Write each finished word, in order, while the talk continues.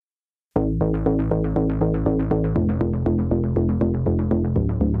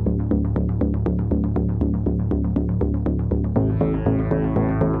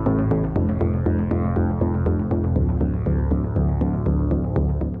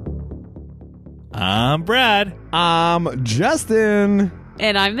I'm Brad. I'm Justin.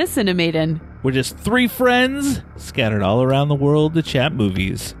 And I'm the Cinemaiden. We're just three friends scattered all around the world to chat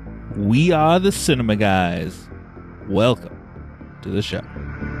movies. We are the Cinema Guys. Welcome to the show.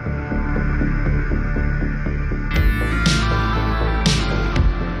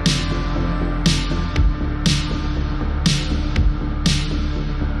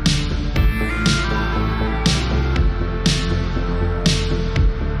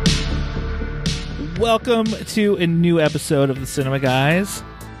 Welcome to a new episode of the Cinema Guys.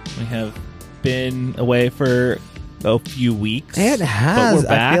 We have been away for a few weeks. It has. But we're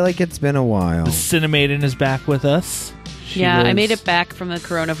back. I feel like it's been a while. The Cinemaiden is back with us. I made it back from the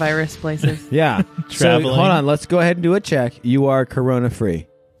coronavirus places. Yeah. Traveling. So, hold on. Let's go ahead and do a check. You are corona-free.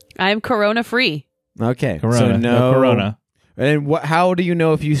 I'm corona-free. Okay. Corona. So No corona. And how do you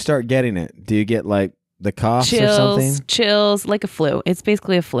know if you start getting it? Do you get, like, the coughs or something? Chills, like a flu. It's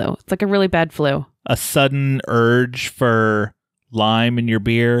basically a flu. It's like a really bad flu. A sudden urge for lime in your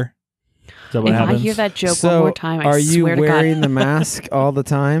beer. Is that what If happens? I hear that joke So one more time, I are you swear to God. wearing the mask all the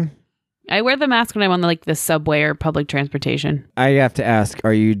time? I wear the mask when I'm on the subway or public transportation. I have to ask,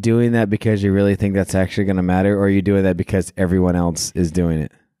 are you doing that because you really think that's actually going to matter, or are you doing that because everyone else is doing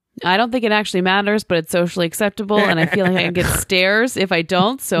it? I don't think it actually matters, but it's socially acceptable, and I feel like I can get stares if I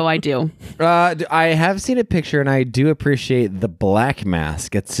don't, so I do. I have seen a picture, and I do appreciate the black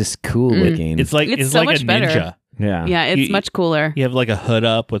mask. It's just cool looking. It's like It's so like much a ninja. better. Yeah. Yeah, it's much cooler. You have like a hood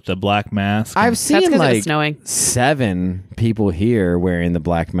up with the black mask. I've That's seen 'cause it was like snowing. 7 people here wearing the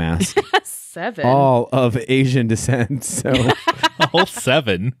black mask, 7. all of Asian descent. So, a whole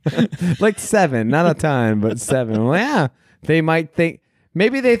 7. like 7, not a ton, but 7. Well, yeah, they might think,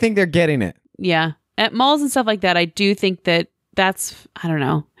 maybe they think they're getting it. Yeah. At malls and stuff like that, I do think that's, I don't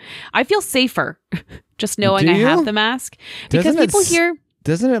know. I feel safer just knowing Do I you? have the mask. Because Doesn't it people here,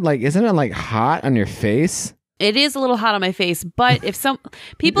 isn't it like hot on your face? it is a little hot on my face, but if some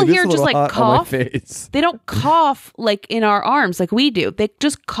people It is here a just little like hot on my cough, face. they don't cough like in our arms like we do. They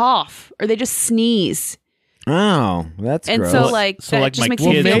just cough or they just sneeze. Oh, that's And gross. so So that like just my makes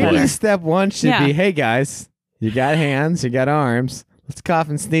kids me feel don't maybe better. step 1 should Yeah. be, hey guys, you got hands, you got arms. Let's cough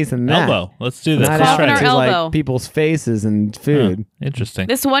and sneeze in that. Elbow. Let's do this. Not Let's Cough try in out our this. to elbow. like people's faces and food. Interesting.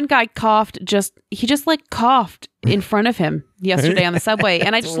 This one guy he just like coughed in front of him yesterday on the subway.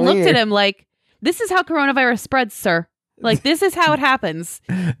 And I just looked at Weird. him like, this is how coronavirus spreads, sir. Like, this is how it happens.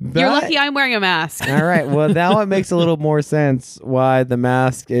 You're lucky I'm wearing a mask. All right. Well, now it makes a little more sense why the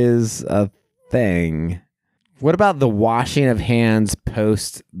mask is a thing. What about the washing of hands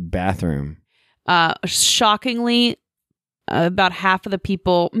post bathroom? Shockingly, about half of the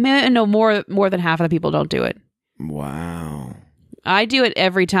people, more than half of the people don't do it. Wow. I do it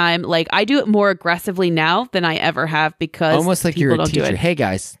every time. Like, I do it more aggressively now than I ever have because Almost like people you're a don't do teacher. it. Hey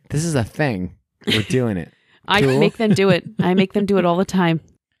guys, this is a thing. We're doing it. I Cool. make them do it. I make them do it all the time.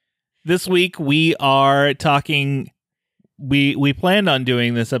 This week we are talking. We planned on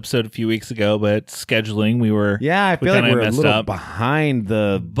doing this episode a few weeks ago, but scheduling we were. Yeah, I feel like kinda we're a messed little up. behind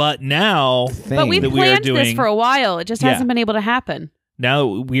the But now, thing. But we've that we are planned this doing- for a while. It just Yeah. hasn't been able to happen.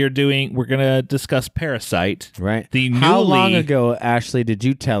 we're going to discuss Parasite. right. The How newly long ago, Ashley, did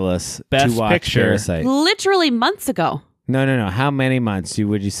you tell us Best to watch Picture. Parasite? Literally months ago. No. How many months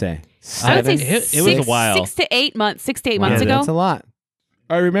would you say? I would say 7? It was a while. 6 to 8 months. 6 to 8 Wow, months ago. That's a lot.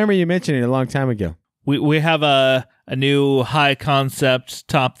 I remember you mentioning it a long time ago. We have a new high concept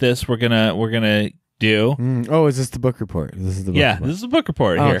top this we're gonna do. Oh, is this the book report? This is the book report. This is a book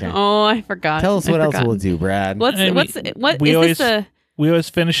report Oh, here. okay. Oh, I forgot. Tell us I what else forgot. we'll do, Brad. What We is always- this a We always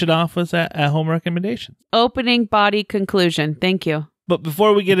finish it off with at home recommendations. opening body conclusion? Thank you. But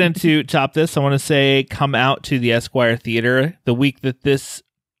before we get into top this, I want to say come out to the Esquire Theater the week that this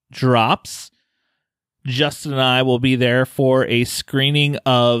drops. Justin and I will be there for a screening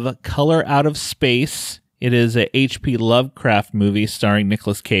of Color Out of Space. It is a H.P. Lovecraft movie starring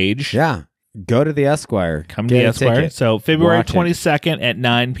Nicolas Cage. Yeah. Go to the Esquire. Come to Get the a Esquire. ticket. So February Watch it. 22nd at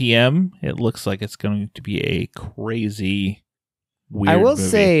 9 p.m. It looks like it's going to be a crazy, weird I will movie.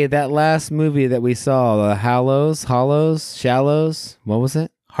 say that last movie that we saw, the Hollows, Shallows, what was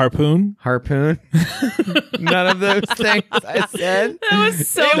it? Harpoon. Harpoon? None of those things I said. That was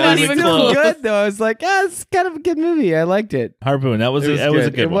so It not was even still close. good, though. I was like, it's kind of a good movie. I liked it. Harpoon. That was a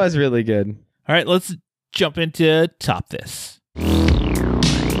good It one. was really good. All right, let's jump into top this.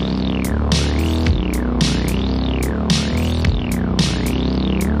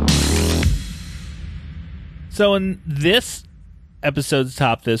 So in this episode's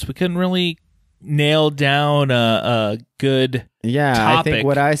top this, we couldn't really nail down a good Yeah, I topic. think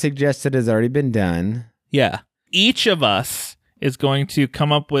what I suggested has already been done. Yeah. Each of us is going to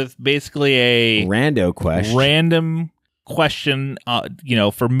come up with basically a Rando question. random question,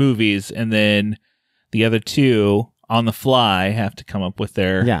 for movies, and then the other two on the fly have to come up with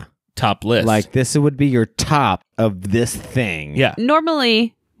their top list. Like this would be your top of this thing. Yeah.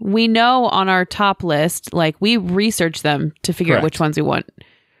 Normally, we know on our top list, like we research them to figure out Correct. which ones we want.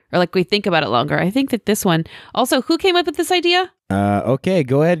 Or like we think about it longer. I think that this one... Also, who came up with this idea? Okay,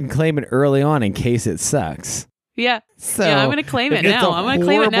 go ahead and claim it early on in case it sucks. Yeah. So I'm going to claim it it's now. a I'm going to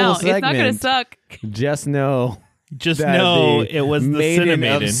claim it now. horrible It's not going to segment. suck. Just know. Just that know the it was the maiden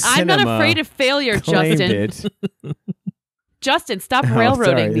of Cinemaiden. I'm not cinema afraid of failure, claimed Justin. it. Justin, stop Oh,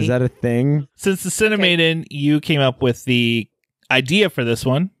 railroading sorry. me. Is that a thing? Since the Cinemaiden, you came up with the idea for this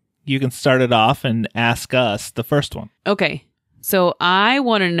one, you can start it off and ask us the first one. Okay. So I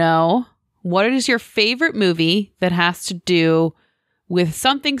want to know, what is your favorite movie that has to do with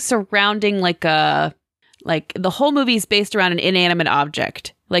something surrounding like the whole movie is based around an inanimate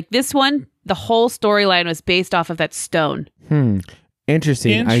object. Like this one, the whole storyline was based off of that stone.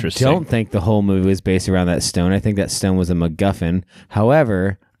 Interesting. I don't think the whole movie was based around that stone. I think that stone was a MacGuffin.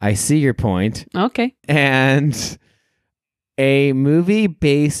 However, I see your point. Okay. And a movie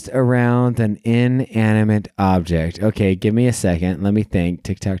based around an inanimate object. Okay, give me a second. Let me think.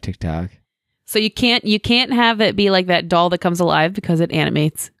 Tick tock, tick tock. So you can't have it be like that doll that comes alive because it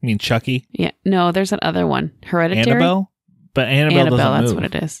animates. You mean Chucky? Yeah. No, there's another one. Hereditary? Annabelle? But Annabelle doesn't that's move.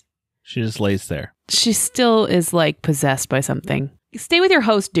 what it is. She just lays there. She still is like possessed by something. Stay with your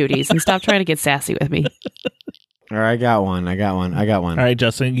host duties and stop trying to get sassy with me. All right, I got one. All right,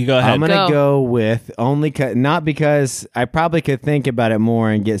 Justin, you go ahead. I'm going to go with not because I probably could think about it more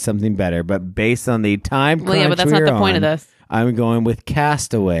and get something better, but based on the time crunch Well, yeah, but that's not the point of this. I'm going with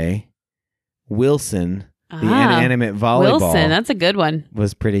Castaway. Wilson, the inanimate volleyball. Wilson, that's a good one.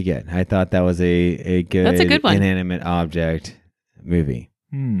 Was pretty good. I thought that was a good, That's a good one. inanimate object movie.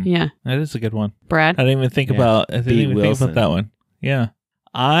 Yeah. That is a good one. Brad? I didn't even think about that one. Yeah.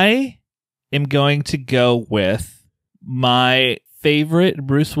 I am going to go with my favorite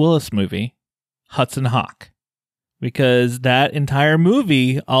Bruce Willis movie, Hudson Hawk. Because that entire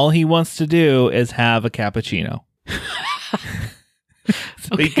movie, all he wants to do is have a cappuccino.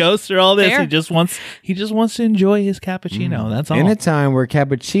 So he goes through all this. Fair. He just wants to enjoy his cappuccino. That's all. In a time where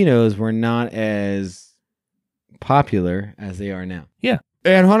cappuccinos were not as popular as they are now. Yeah.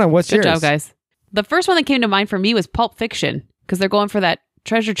 And hold on, what's Good yours? job, guys. The first one that came to mind for me was Pulp Fiction because they're going for that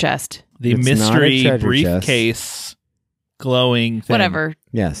treasure chest. The It's not a mystery treasure briefcase glowing thing. Whatever.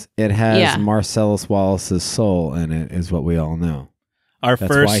 Yes, it has Yeah. Marcellus Wallace's soul in it, is what we all know. Our That's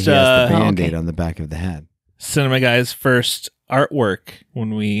why first he has the Band-Aid okay. on the back of the head. Cinema Guy's first artwork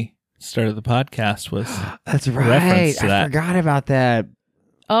when we started the podcast was That's reference right. to I that. forgot about that.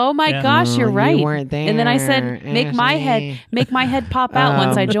 Oh my Yeah. gosh, you're Oh, right. You weren't there, And then I said, make my head pop out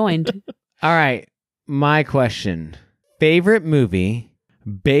once I joined. All right. My question. Favorite movie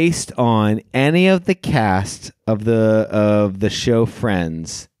based on any of the cast of the show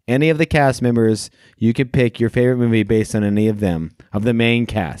Friends. Any of the cast members, you could pick your favorite movie based on any of them, of the main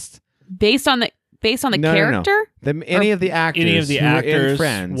cast. Based on the No. character? Any of the actors. Any of the who were in actors,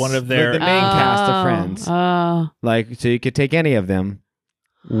 Friends. one of their- the main cast of Friends. Oh. Like, so you could take any of them.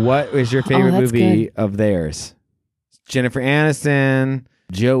 What is your favorite that's movie of theirs? Jennifer Aniston,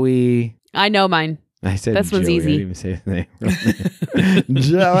 Joey. I know mine. I said This one's Joey. easy. I didn't even say his name.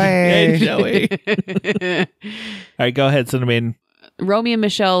 Joey. Hey, Joey. All right, go ahead, Cinemaiden. Romeo and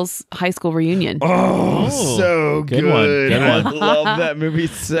Michelle's high school reunion. Oh, so good good. one, good I one. love that movie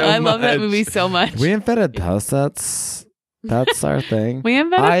so much. I love that movie so much. We invented post-its. That's our thing. We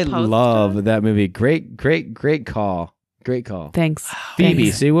invented I post-its. love that movie. Great call. Great call. Thanks. Phoebe.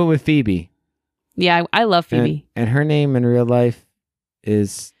 Thanks. So you went with Phoebe. Yeah, I love Phoebe. And her name in real life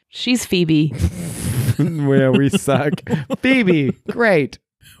is... She's Phoebe. Where we suck. Phoebe. Great.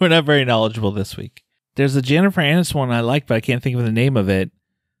 We're not very knowledgeable this week. There's a Jennifer Aniston one I like, but I can't think of the name of it.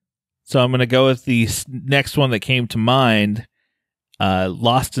 So I'm going to go with the next one that came to mind,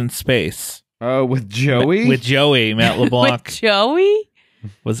 Lost in Space. Oh, with Joey? With Joey. Matt LeBlanc With Joey?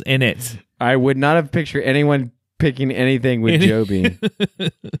 was in it. I would not have pictured anyone picking anything with Joby.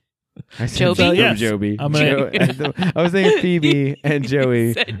 I said Joby? from Yes. Joby. I'm gonna- I was thinking Phoebe and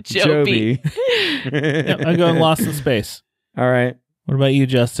Joey. Said Joby. Yep, I'm going Lost in Space. All right. What about you,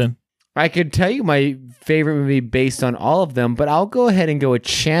 Justin? I could tell you my favorite movie based on all of them, but I'll go ahead and go with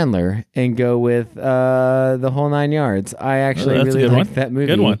Chandler and go with The Whole Nine Yards. I actually that's a really good liked one. that movie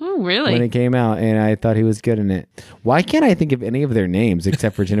Good one. Oh, when really? it came out, and I thought he was good in it. Why can't I think of any of their names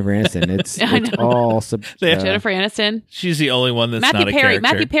except for Jennifer Aniston? It's I it's know. all Jennifer Aniston. She's the only one that's Matthew not a Perry. character.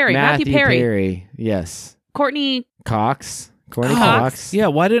 Matthew Perry. Matthew Perry. Yes. Courtney. Cox. Courtney Cox. Cox. Yeah,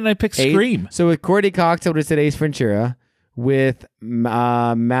 why didn't I pick Scream? So with Courtney Cox, I would have said Ace Ventura. With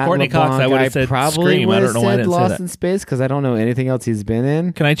Matt Courtney LeBlanc, Cox, I would have said probably Scream. would I have don't know why I said didn't say Lost that. in Space because I don't know anything else he's been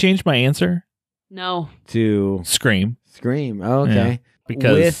in. Can I change my answer? No. To Scream. Scream. Oh, okay.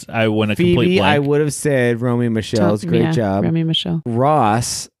 Because I went a complete Phoebe, blank. I would have said Romy Michelle's great job. Romy Michelle.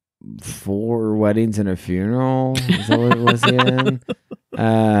 Ross, 4 Weddings and a Funeral. Is that what it was in?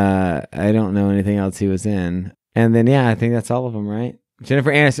 I don't know anything else he was in. And then, I think that's all of them, right?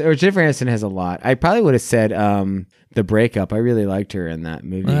 Jennifer Aniston has a lot. I probably would have said The Breakup. I really liked her in that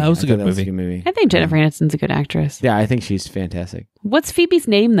movie. That was a good That was a movie. good movie. I think Jennifer Aniston's a good actress. Yeah, I think she's fantastic. What's Phoebe's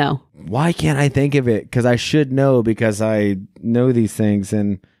name, though? Why can't I think of it? Because I should know because I know these things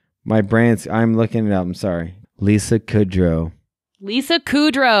and my brain's... I'm looking it up. I'm sorry. Lisa Kudrow. Lisa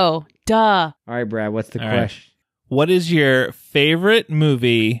Kudrow. Duh. All right, Brad, what's the All right. question? What is your favorite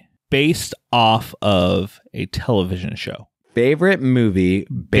movie based off of a television show? Favorite movie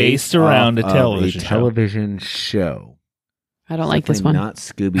Based around off a television of show. television show. I don't like this Definitely one. Not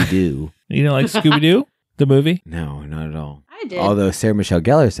Scooby-Doo. You don't like Scooby-Doo, the movie? No, not at all. I did. Although Sarah Michelle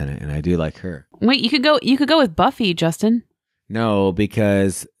Gellar's in it, and I do like her. Wait, you could go with Buffy, Justin. No,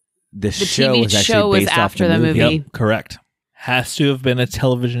 because the show TV was actually show was based off after the movie. Yep, correct. Has to have been a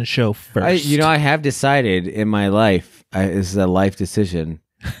television show first. I have decided in my life, this is a life decision,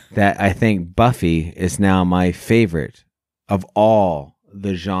 that I think Buffy is now my favorite of all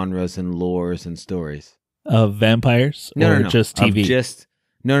the genres and lores and stories. Of vampires? No, just TV?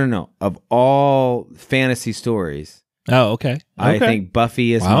 No. Of all fantasy stories. Oh, okay. I think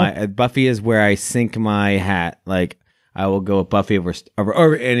Buffy is Buffy is where I sink my hat. Like I will go with Buffy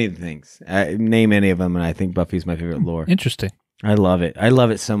over any of the things. Name any of them, and I think Buffy's my favorite lore. Interesting. I love it. I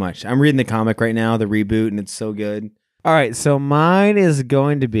love it so much. I'm reading the comic right now, the reboot, and it's so good. All right, so mine is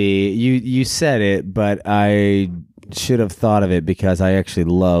going to be you said it, but I should have thought of it because I actually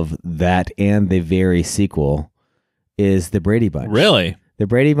love that and the very sequel is the Brady Bunch. Really? The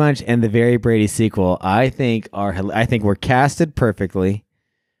Brady Bunch and the Very Brady sequel, I think we're casted perfectly.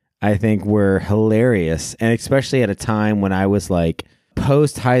 I think we're hilarious, and especially at a time when I was like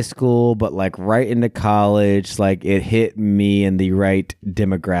post high school, but like right into college, like it hit me in the right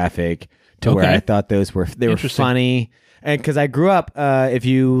demographic to where I thought they were funny, and because I grew up, if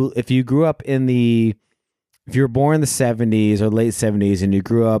you grew up if you were born in the 70s or late 70s, and you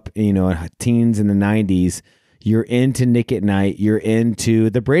grew up, teens in the 90s. You're into Nick at Night. You're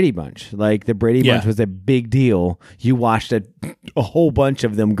into the Brady Bunch. Like the Brady Bunch was a big deal. You watched a whole bunch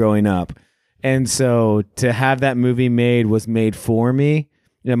of them growing up. And so to have that movie was made for me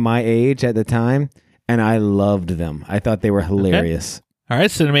at my age at the time. And I loved them. I thought they were hilarious. Okay. All right,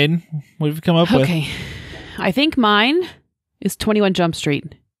 Cinemaiden, what have you come up with? Okay. I think mine is 21 Jump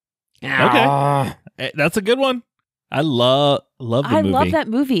Street. Okay. That's a good one. I love the movie. I love that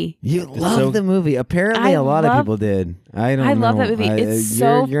movie. You love the movie. Apparently, a lot of people did. I don't know. I love that movie. It's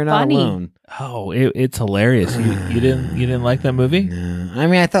so you're not funny. alone. Oh, it's hilarious. You didn't like that movie? No. I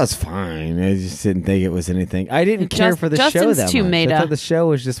mean, I thought it was fine. I just didn't think it was anything. I didn't care for the show Justin's that too much. made I up. thought the show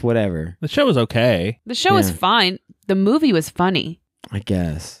was just whatever. The show was okay. The show was fine. The movie was funny. I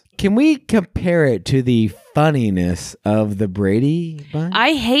guess. Can we compare it to the funniness of the Brady Bunch?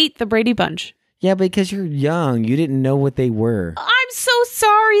 I hate the Brady Bunch. Yeah, because you're young. You didn't know what they were. I'm so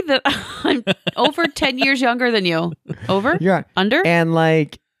sorry that I'm over 10 years younger than you. Over? You're Under? And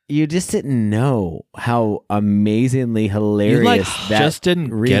like, you just didn't know how amazingly hilarious that just didn't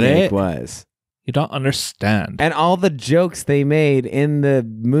get remake it? was. You don't understand. And all the jokes they made in the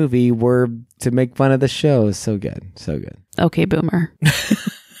movie were to make fun of the show. So good. So good. Okay, boomer.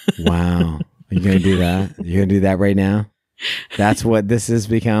 Wow. Are you going to do that? You're going to do that right now? That's what this has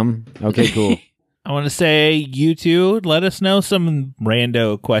become? Okay, cool. I want to say, you two, let us know some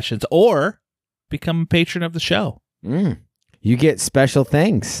rando questions or become a patron of the show. You get special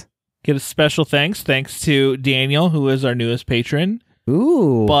things. Get a special thanks to Daniel, who is our newest patron.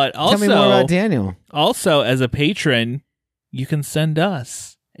 Ooh. But also, tell me more about Daniel. Also, as a patron, you can send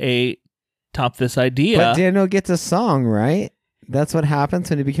us a Top This Idea. But Daniel gets a song, right? That's what happens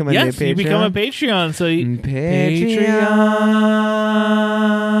when you become a new Patreon? Yes, you become a Patreon. So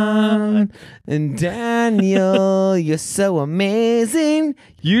Patreon. And Daniel, you're so amazing.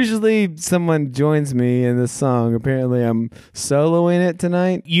 Usually someone joins me in the song. Apparently I'm soloing it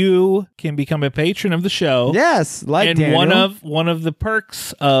tonight. you can become a patron of the show. Yes, like and Daniel. one of the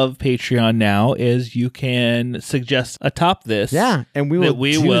perks of Patreon now is you can suggest a Top This. Yeah, and we will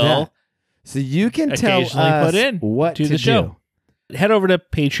we do will that. So you can tell occasionally us put in what to to the show. do. Head over to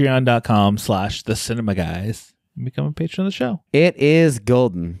patreon.com/thecinemaguys and become a patron of the show. It is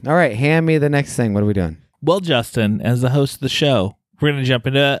golden. All right, hand me the next thing. What are we doing? Well, Justin, as the host of the show, we're going to jump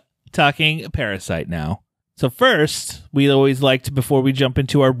into talking Parasite now. So first, we always like to, before we jump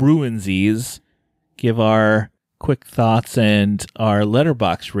into our ruinsies, give our quick thoughts and our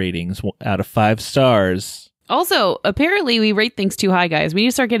letterbox ratings out of 5 stars. Also, apparently we rate things too high, guys. We need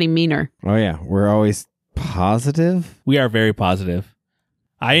to start getting meaner. Oh, yeah. We're always positive. We are very positive.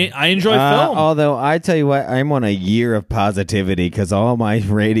 I enjoy film. Although, I tell you what, I'm on a year of positivity because all my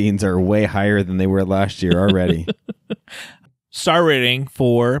ratings are way higher than they were last year already. Star rating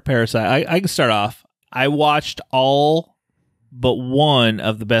for Parasite. I can start off. I watched all but one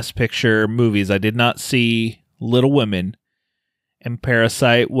of the Best Picture movies. I did not see Little Women, and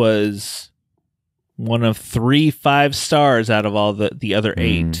Parasite was one of 3 5 stars out of all the other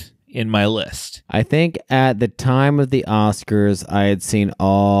 8 in my list. I think at the time of the Oscars, I had seen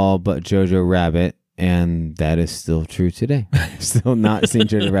all but Jojo Rabbit, and that is still true today. Still not seen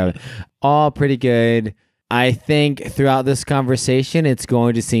Jojo Rabbit. All pretty good. I think throughout this conversation, it's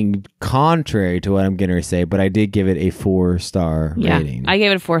going to seem contrary to what I'm going to say, but I did give it a 4-star rating. I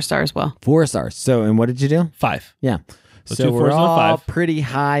gave it a 4 star as well. 4 stars. So, and what did you do? 5. Yeah. So 2 we're 4s and a all 5. pretty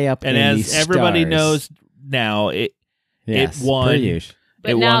high up And in as these everybody stars. knows now, it won. per usual.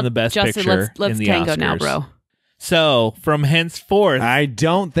 But it now, won the Best Justin, Picture let's in the tango Oscars. now, bro. So from henceforth, I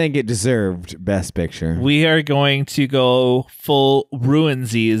don't think it deserved Best Picture. we are going to go full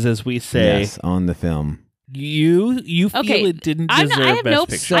ruinsies, as we say. Yes, on the film. You feel Okay, it didn't I deserve have Best no,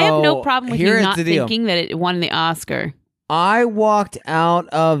 Picture. I have no So, problem with here you is not the deal. thinking that it won the Oscar. I walked out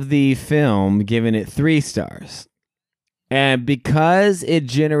of the film giving it 3 stars. And because it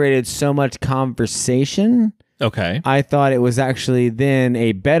generated so much conversation, Okay. I thought it was actually then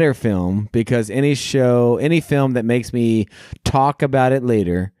a better film because any film that makes me talk about it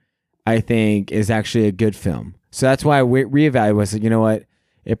later, I think is actually a good film. So that's why I reevaluated. I said, you know what?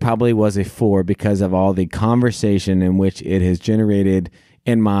 It probably was a 4 because of all the conversation in which it has generated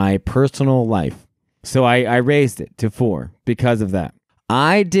in my personal life. So I raised it to 4 because of that.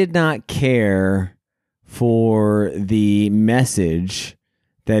 I did not care for the message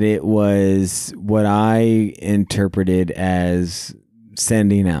that it was what I interpreted as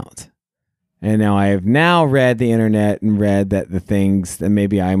sending out. And now I have now read the internet and read that the things that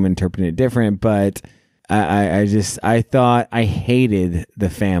maybe I'm interpreting it different, but I thought I hated the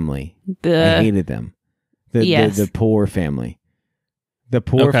family. I hated them. The poor family. The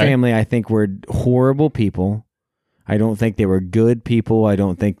poor family, I think, were horrible people. I don't think they were good people. I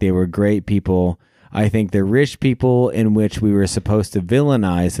don't think they were great people. I think the rich people in which we were supposed to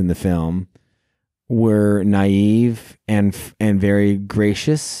villainize in the film were naive and very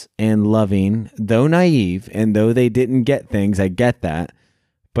gracious and loving, though naive, and though they didn't get things, I get that,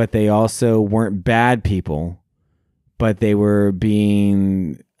 but they also weren't bad people, but they were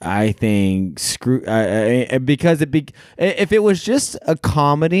being, I think, because if it was just a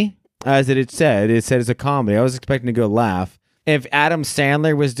comedy, as it said it's a comedy, I was expecting to go laugh. If Adam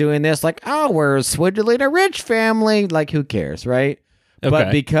Sandler was doing this, like, oh, we're swindling a rich family, like, who cares, right? Okay.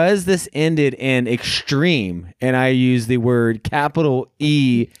 But because this ended in extreme, and I use the word capital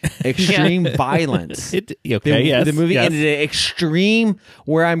E, extreme violence. The movie ended in extreme,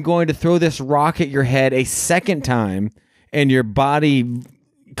 where I'm going to throw this rock at your head a second time, and your body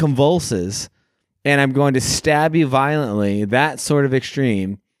convulses, and I'm going to stab you violently, that sort of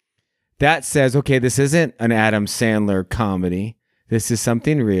extreme. That says, okay, this isn't an Adam Sandler comedy. This is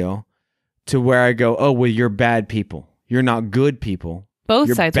something real. To where I go, oh, well, you're bad people. You're not good people.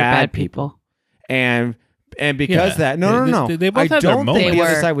 Both sides are bad people. And because that, no. They both had their don't think moments. the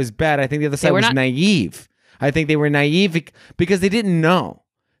other side was bad. I think the other side was naive. I think they were naive because they didn't know.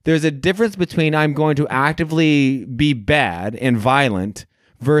 There's a difference between I'm going to actively be bad and violent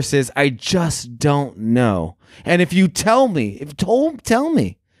versus I just don't know. And if you tell me, tell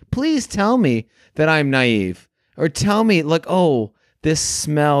me. Please tell me that I'm naive, or tell me like, oh, this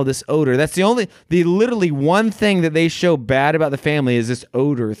smell, this odor. That's the literally one thing that they show bad about the family is this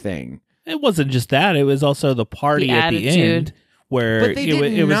odor thing. It wasn't just that. It was also the party The at attitude. the end where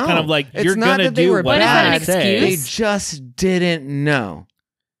it was kind of like, you're going to do what I say. They just didn't know.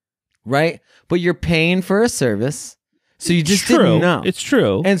 Right? But you're paying for a service. So you just didn't know. It's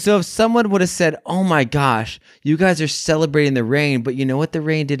true. And so if someone would have said, oh my gosh, you guys are celebrating the rain, but you know what the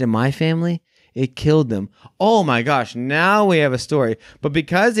rain did to my family? It killed them. Oh my gosh, now we have a story. But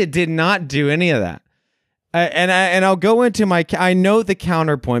because it did not do any of that, and I'll go into I know the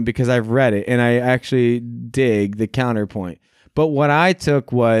counterpoint because I've read it, and I actually dig the counterpoint. But what I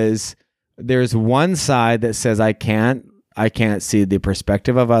took was there's one side that says I can't see the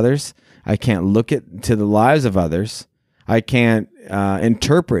perspective of others. I can't look to the lives of others. I can't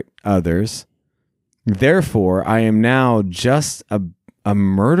interpret others, Therefore, I am now just a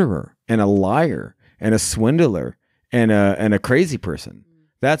murderer and a liar and a swindler and a crazy person.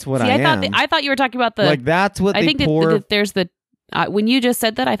 That's what I am. I thought you were talking about the like that's what I they think pour. that there's the when you just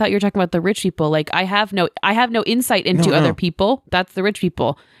said that, I thought you were talking about the rich people. Like I have no insight into other people. That's the rich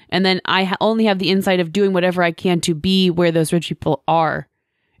people, and then I only have the insight of doing whatever I can to be where those rich people are.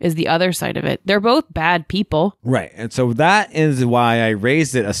 Is the other side of it. They're both bad people, Right, and so that is why I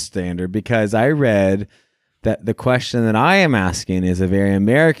raised it a standard, because I read that the question that I am asking is a very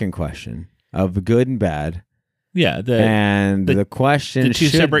American question of good and bad. Yeah, The question the two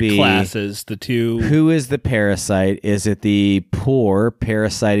should separate be, classes, the two. who is the parasite? Is it the poor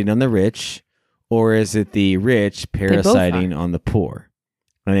parasiting on the rich, or is it the rich parasiting on the poor?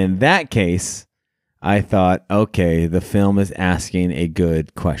 And in that case, I thought, okay, the film is asking a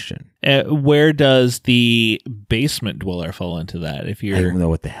good question. Where does the basement dweller fall into that? If I you're don't know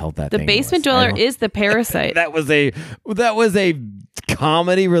what the hell that the thing basement was. dweller is the parasite. That was a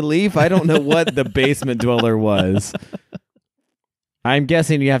comedy relief. I don't know what the basement dweller was. I'm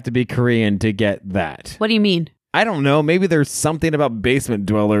guessing you have to be Korean to get that. What do you mean? I don't know. Maybe there's something about basement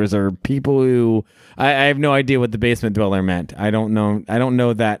dwellers or people who I have no idea what the basement dweller meant. I don't know. I don't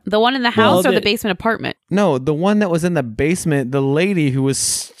know that. The one in the house or the basement apartment? No, the one that was in the basement, the lady who was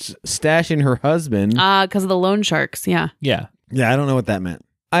stashing her husband. Because of the loan sharks. Yeah. yeah. Yeah, I don't know what that meant.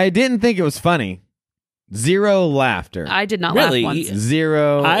 I didn't think it was funny. Zero laughter. I did not Really? laugh once.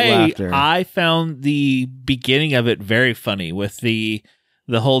 Zero laughter. I found the beginning of it very funny with the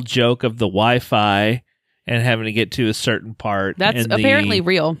whole joke of the Wi-Fi and having to get to a certain part. That's and apparently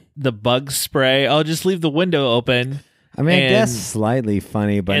real. The bug spray. I'll just leave the window open. I mean, I and- guess slightly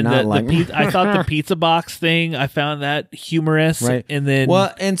funny, but and not the like. I thought the pizza box thing, I found that humorous. Right. And then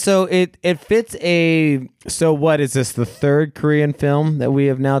Well, and so it fits a. So what is this? The third Korean film that we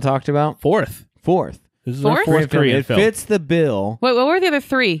have now talked about? fourth. This is our Fourth? fourth Korean It film. fits the bill. Wait, what were the other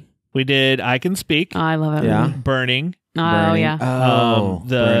three? We did I Can Speak, Oh, I love it. Yeah. Burning, Oh, Burning. yeah. Oh,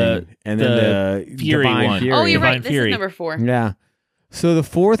 the- Burning. And then the Fury Divine one. Fury. Oh, you're Divine right. This Fury. is number 4. Yeah. So the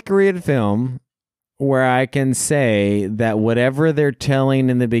fourth Korean film where I can say that whatever they're telling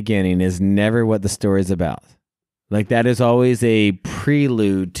in the beginning is never what the story's about. Like that is always a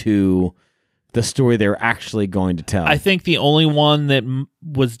prelude to the story they're actually going to tell. I think the only one that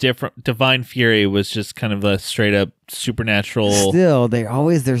was different, Divine Fury, was just kind of a straight up supernatural. Still,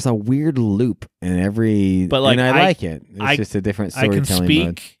 there's a weird loop in every, But, like, and I like it. It's I- just a different I Can storytelling Speak.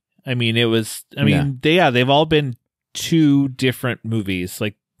 mode. I mean, it was. I mean, they've all been two different movies.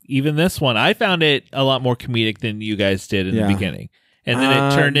 Like even this one, I found it a lot more comedic than you guys did in Yeah. the beginning, and then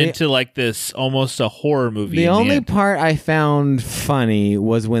it turned the- into like this almost a horror movie. The in only end. part I found funny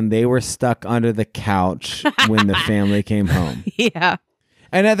was when they were stuck under the couch when the family came home. Yeah.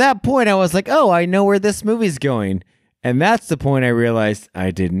 And at that point, I was like, oh, I know where this movie's going. And that's the point I realized I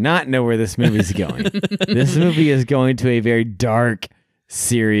did not know where this movie's going. This movie is going to a very dark,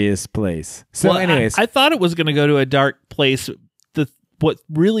 serious place. So Well, anyways. I thought it was going to go to a dark place. What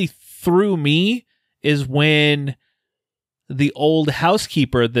really threw me is when the old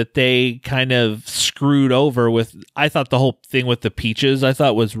housekeeper that they kind of screwed over with. I thought the whole thing with the peaches, I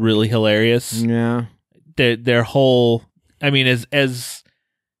thought was really hilarious. yeah. Their whole, I mean,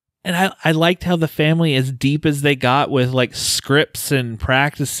 and I liked how the family, as deep as they got with like scripts and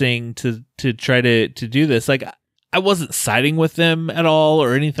practicing to try to do this. Like I wasn't siding with them at all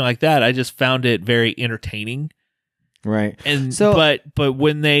or anything like that. I just found it very entertaining. Right. And So- but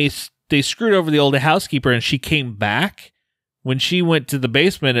when they screwed over the old housekeeper and she came back, when she went to the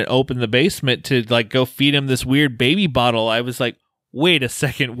basement and opened the basement to like go feed him this weird baby bottle, I was like, wait a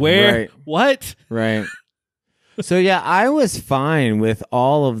second, where? Right. What? Right. So yeah, I was fine with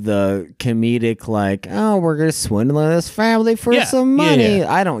all of the comedic, like, oh, we're gonna swindle this family for Yeah, some yeah, money.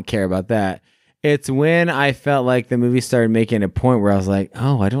 yeah. I don't care about that. It's when I felt like the movie started making a point where I was like,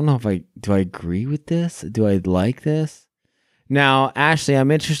 oh, I don't know if do I agree with this? Do I like this? Now, Ashley, I'm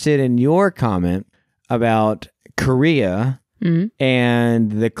interested in your comment about Korea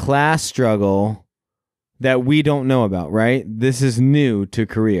and the class struggle that we don't know about, right? This is new to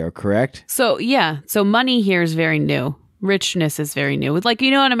Korea, correct? So, yeah. So money here is very new. Richness is very new. It's like,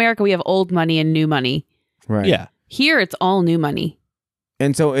 in America, we have old money and new money. Right. Yeah. Here, it's all new money.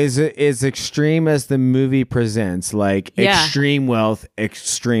 And so is it as extreme as the movie presents, like Yeah. extreme wealth,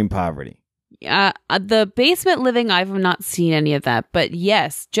 extreme poverty? The basement living, I've not seen any of that. But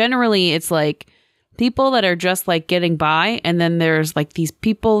yes, generally, it's like people that are just like getting by. And then there's like these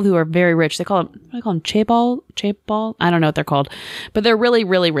people who are very rich. They call them chaebol. I don't know what they're called. But they're really,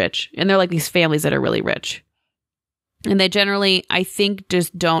 really rich. And they're like these families that are really rich. And they generally, I think,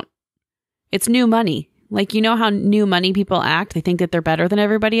 just don't. It's new money. Like, you know how new money people act? They think that they're better than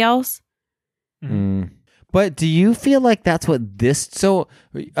everybody else. But do you feel like that's what this? So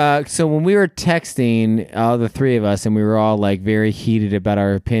when we were texting, the three of us, and we were all like very heated about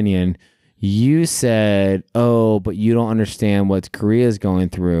our opinion, you said, "Oh, but you don't understand what Korea's going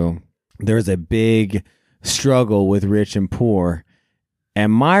through. There's a big struggle with rich and poor."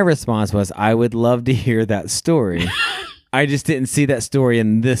 And my response was, "I would love to hear that story." I just didn't see that story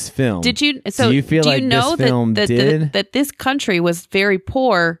in this film. Did you? So do you feel like know this film did? that this country was very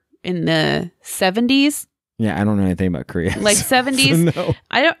poor in the 70s? Yeah, I don't know anything about Korea. Like 70s. So no.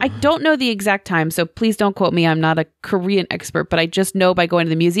 I don't know the exact time, so please don't quote me. I'm not a Korean expert, but I just know by going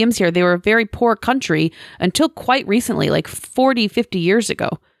to the museums here, they were a very poor country until quite recently, like 40, 50 years ago.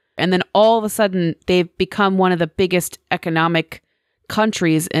 And then all of a sudden, they've become one of the biggest economic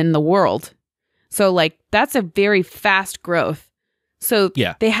countries in the world. So like that's a very fast growth. So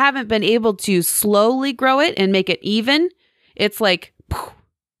they haven't been able to slowly grow it and make it even. It's like,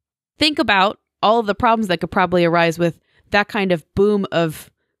 think about all of the problems that could probably arise with that kind of boom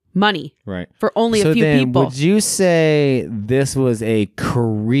of money for only a few people. Would you say this was a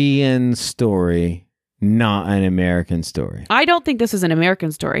Korean story, not an American story? I don't think this is an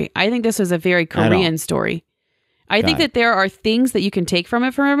American story. I think this is a very Korean story. I think that there are things that you can take from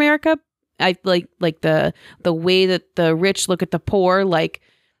it from America. I like the way that the rich look at the poor, like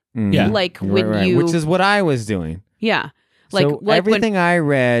when you, which is what I was doing. Yeah. Like everything I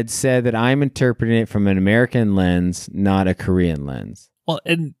read said that I'm interpreting it from an American lens, not a Korean lens. Well,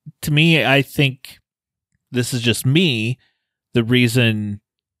 and to me, I think this is just me. The reason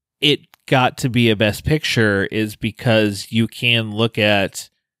it got to be a Best Picture is because you can look at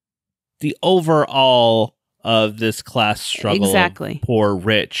the overall of this class struggle, exactly. Poor,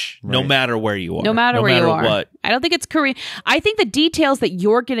 rich, no matter where you are, no matter where you are. What. I don't think it's Korean. I think the details that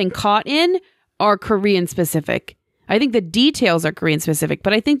you're getting caught in are Korean specific. I think the details are Korean specific,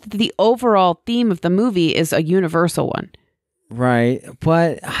 but I think that the overall theme of the movie is a universal one. Right.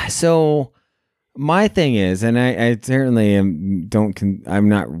 But so my thing is, and I certainly I'm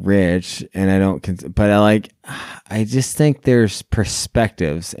not rich and I don't, but I just think there's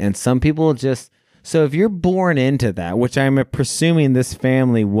perspectives, and some people just, so if you're born into that, which I'm presuming this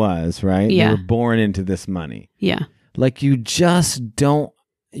family was, right? Yeah. They were born into this money. Yeah. Like you just don't,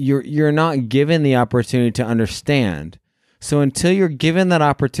 you're not given the opportunity to understand. So until you're given that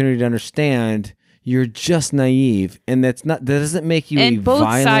opportunity to understand, you're just naive, and that doesn't make you and a both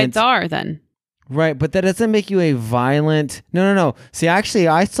violent. sides are then. Right, but that doesn't make you a violent. No. See, actually,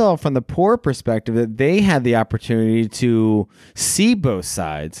 I saw from the poor perspective that they had the opportunity to see both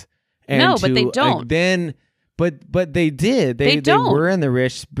sides. And no, but they don't. But they did. They were in the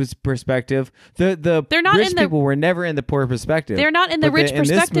rich perspective. The rich people were never in the poor perspective. They're not in the rich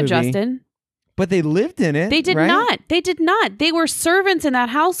perspective, Justin. But they lived in it. They did not. They did not. They were servants in that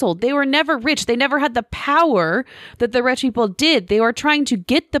household. They were never rich. They never had the power that the rich people did. They were trying to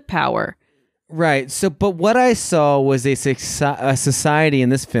get the power. Right. So, but what I saw was a society in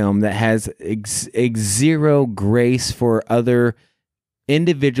this film that has zero grace for other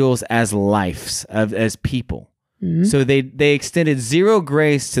individuals as lives, as people. Mm-hmm. So they extended zero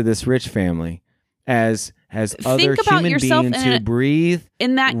grace to this rich family as other human beings who breathe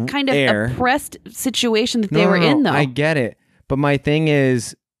in that kind of air. Oppressed situation that they were in, though. I get it. But my thing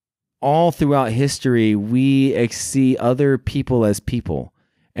is, all throughout history, we see other people as people.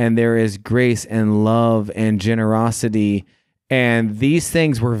 And there is grace and love and generosity. And these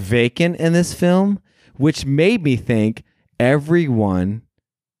things were vacant in this film, which made me think everyone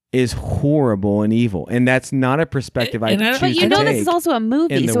is horrible and evil. And that's not a perspective I choose to take. But you know, this is also a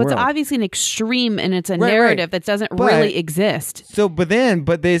movie, so it's obviously an extreme, and it's a narrative that doesn't really exist. So, but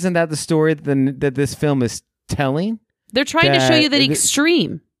isn't that the story that this film is telling? They're trying to show you the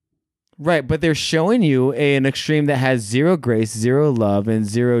extreme. Right, but they're showing you an extreme that has zero grace, zero love, and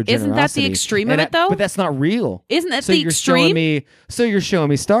zero generosity. Isn't that the extreme of it, though? But that's not real. Isn't that the extreme? So you're showing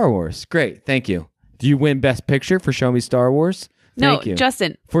me Star Wars. Great, thank you. Do you win Best Picture for showing me Star Wars? Thank you.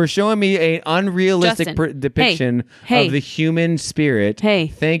 Justin. For showing me an unrealistic depiction of the human spirit. Hey.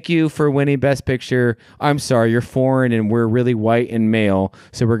 Thank you for winning Best Picture. I'm sorry, you're foreign and we're really white and male,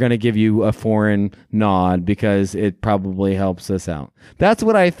 so we're going to give you a foreign nod because it probably helps us out. That's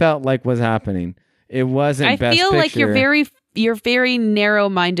what I felt like was happening. It wasn't Best Picture. I feel like you're very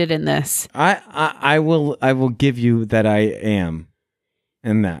narrow-minded in this. I will give you that I am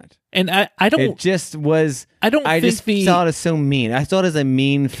in that. And I don't. It just was. I just saw it as so mean. I saw it as a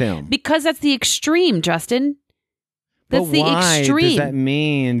mean film because that's the extreme, Justin. That's the extreme. What does that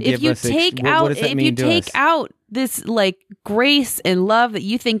mean? If you take out this like grace and love that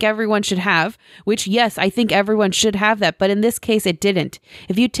you think everyone should have, which yes, I think everyone should have that, but in this case it didn't.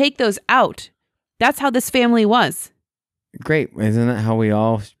 If you take those out, that's how this family was. Great. Isn't that how we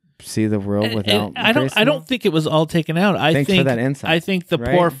all see the world without I don't think it was all taken out. Thanks for that insight. I think the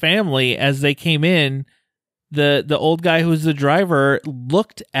poor family, as they came in, the old guy who was the driver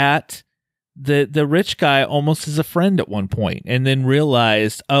looked at the rich guy almost as a friend at one point, and then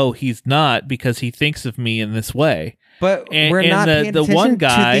realized, oh, he's not, because he thinks of me in this way. But we're not paying the attention one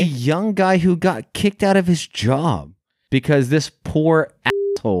guy, to the young guy who got kicked out of his job because this poor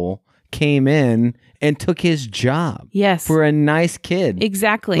asshole came in and took his job. Yes. For a nice kid.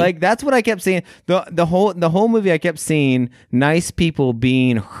 Exactly. Like, that's what I kept seeing. The whole movie, I kept seeing nice people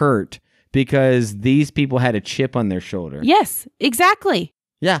being hurt because these people had a chip on their shoulder. Yes, exactly.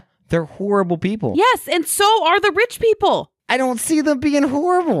 Yeah, they're horrible people. Yes, and so are the rich people. I don't see them being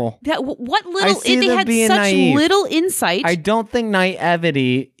horrible. What little they had being such naive. little insight. I don't think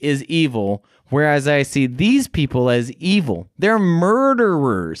naivety is evil, whereas I see these people as evil. They're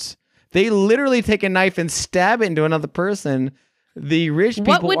murderers. They literally take a knife and stab it into another person. The rich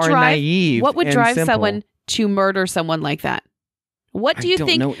people are naive. What would and drive simple. someone to murder someone like that? What do you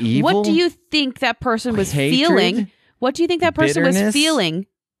think? Know, evil? What do you think that person was Hatred? feeling? What do you think that person was Bitterness? feeling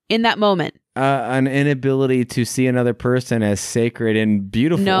in that moment? An inability to see another person as sacred and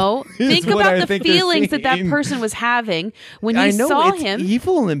beautiful. No, think what about I the think they're feelings that seeing. person was having when you I know, saw it's him.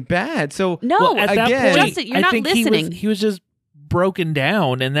 evil and bad. So No, at again, that point, Justin, you're I not think listening. He was just broken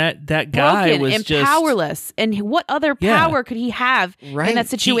down, and that guy broken was and just powerless. And what other power could he have Right. in that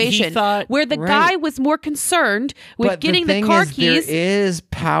situation? He thought, where the right. guy was more concerned with but getting the thing car is, keys. There is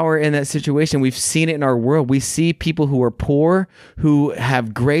power in that situation. We've seen it in our world. We see people who are poor, who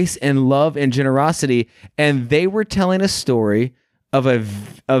have grace and love and generosity, and they were telling a story of a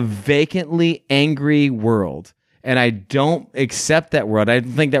vacantly angry world. And I don't accept that world. I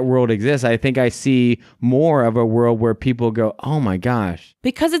don't think that world exists. I think I see more of a world where people go, "Oh my gosh,"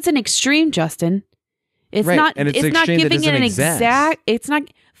 Because it's an extreme, Justin. It's Right, not. and it's It's not extreme that giving it doesn't an exist. exact. It's not.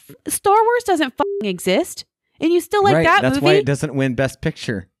 Star Wars doesn't fucking exist, and you still like right? that That's movie. why it doesn't win Best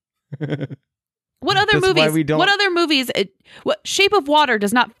Picture. What other That's why movies? we don't- What other movies? What Shape of Water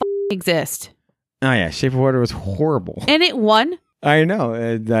does not fucking exist, Oh yeah, Shape of Water was horrible. and it won. I know.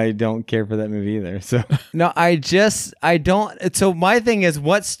 I don't care for that movie either. So no, I don't. So my thing is,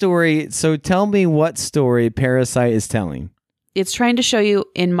 what story? So tell me what story Parasite is telling. It's trying to show you,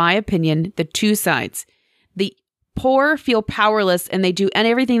 in my opinion, the two sides. The poor feel powerless, and they do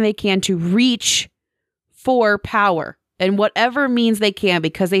everything they can to reach for power, and whatever means they can,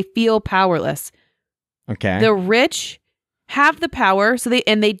 because they feel powerless. Okay. The rich have the power, so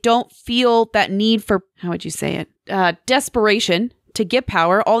they don't feel that need for, how would you say it? Desperation to get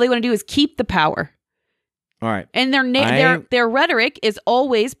power. All they want to do is keep the power. All right. And their rhetoric is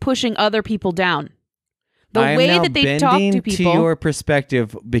always pushing other people down. The I am way now that they talk to bending people. to your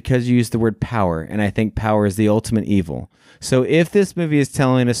perspective because you used the word power, and I think power is the ultimate evil. So if this movie is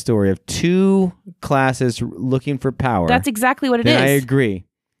telling a story of two classes looking for power, That's exactly what it is. then I agree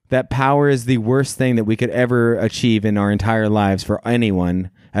that power is the worst thing that we could ever achieve in our entire lives for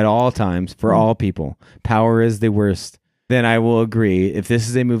anyone at all times, for all people. Power is the worst. Then I will agree. If this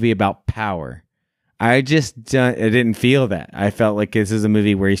is a movie about power, I didn't feel that. I felt like this is a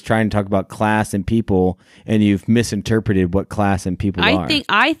movie where he's trying to talk about class and people, and you've misinterpreted what class and people are.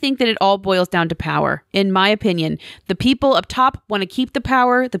 I think that it all boils down to power. In my opinion, the people up top want to keep the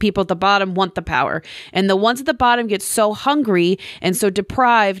power. The people at the bottom want the power, and the ones at the bottom get so hungry and so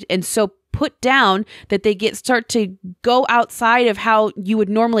deprived and so put down that they start to go outside of how you would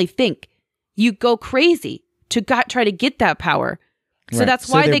normally think. You go crazy to try to get that power. So Right. that's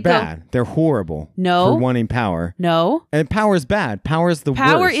why they're they bad. go. They're horrible. No. For wanting power. No. And power is bad. Power is the worst.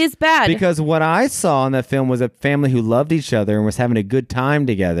 Power is bad. Because what I saw in that film was a family who loved each other and was having a good time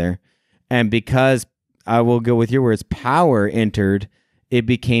together. And because, I will go with your words, power entered, it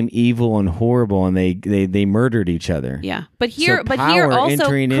became evil and horrible, and they murdered each other. Yeah. But here power also,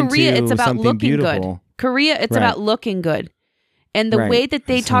 entering Korea, into it's about something looking good. beautiful. Korea, it's Right. about looking good. And the Right. way that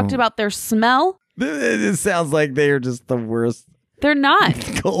they So- talked about their smell, It sounds like they are just the worst they're not.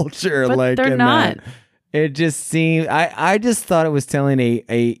 culture. But like they're in not. that. It just seemed. I just thought it was telling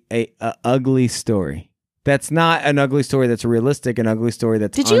a ugly story. That's not an ugly story. That's realistic. An ugly story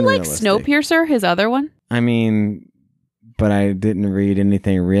that's. Did you like unrealistic. Snowpiercer, his other one? I mean, but I didn't read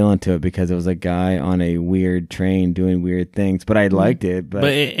anything real into it because it was a guy on a weird train doing weird things. But I liked it. But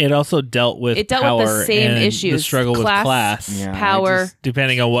it also dealt with It dealt power with the same and issues. the struggle Class, with class, Yeah, I power. just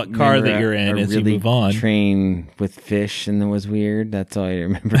depending on what car remember that you're in a as really you move on. Train with fish, and it was weird. That's all I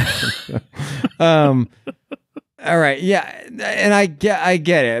remember. All right, yeah, and I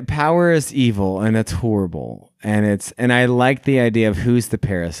get it. Power is evil, and it's horrible, and I like the idea of who's the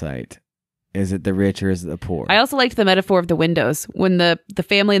parasite. Is it the rich or is it the poor? I also liked the metaphor of the windows when the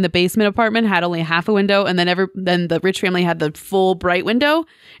family in the basement apartment had only half a window, and then the rich family had the full bright window,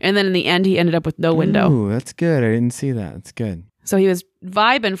 and then in the end he ended up with no window. Ooh, that's good. I didn't see that. That's good. So he was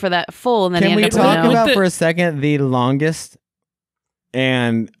vibing for that full, and then he Can we ended up with talk no. about for a second the longest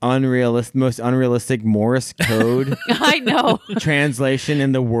and most unrealistic Morse code I know. translation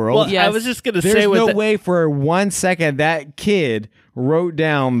in the world? Well, Yes. I was just gonna There's say no way for 1 second that kid wrote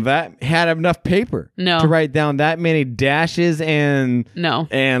down that had enough paper No. to write down that many dashes and No.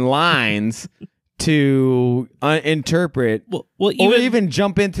 lines to interpret well, or even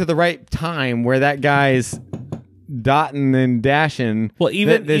jump into the right time where that guy's dotting and dashing. Well,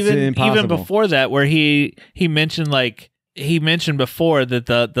 even impossible. even before that, where he mentioned before that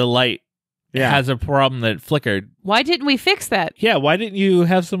the light has a problem that it flickered. Why didn't we fix that? Yeah, why didn't you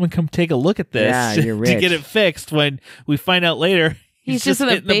have someone come take a look at this Yeah, you're to rich. get it fixed? When we find out later, He's just in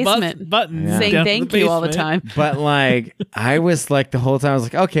the hitting basement buttons Yeah. saying down in thank you all the basement. time. But like, I was like the whole time, I was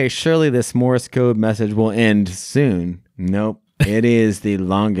like, okay, surely this Morse code message will end soon. Nope. It is the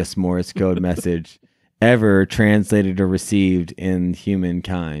longest Morse code message ever translated or received in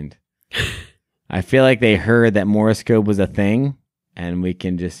humankind. I feel like they heard that Morse code was a thing and we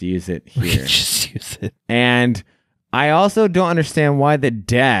can just use it We here. just use it. And I also don't understand why the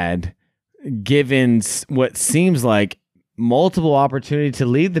dad, given what seems like multiple opportunity to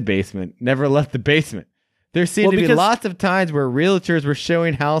leave the basement, never left the basement. There seemed to be lots of times where realtors were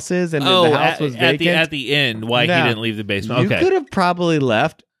showing houses and the house was vacant. at the end, why he didn't leave the basement. You Okay, could have probably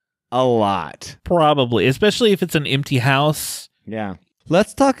left a lot. probably, especially if it's an empty house. Yeah.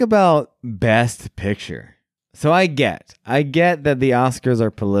 Let's talk about Best Picture. So I get that the Oscars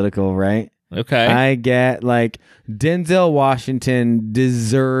are political, right? Okay, I get like Denzel Washington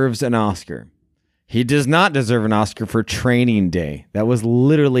deserves an Oscar. He does not deserve an Oscar for Training Day. That was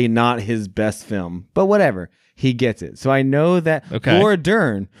literally not his best film, but whatever. He gets it. So I know that Laura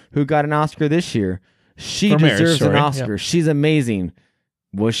Dern, who got an Oscar this year, she For Marriage deserves an Story, Oscar. yep. She's amazing.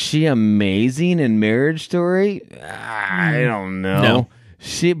 Was she amazing in Marriage Story? I don't know. No.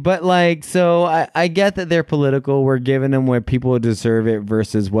 But like, so I get that they're political. We're giving them what people deserve it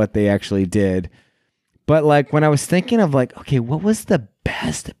versus what they actually did. But like, when I was thinking of like, okay, what was the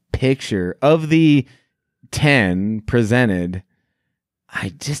best picture of the 10 presented? I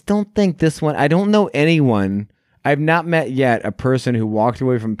just don't think this one, I don't know anyone. I've not met yet a person who walked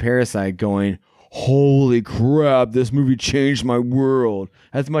away from Parasite going, holy crap, this movie changed my world.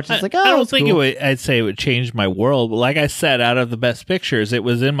 As much as like, oh, I don't it's think cool. I'd say it would change my world. But like I said, out of the best pictures, it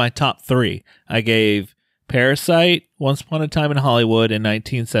was in my top 3. I gave Parasite, Once Upon a Time in Hollywood, and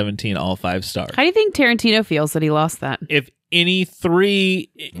 1917 all 5 stars. How do you think Tarantino feels that he lost that? If any 3,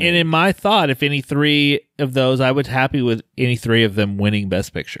 and in my thought, if any 3 of those, I would happy with any 3 of them winning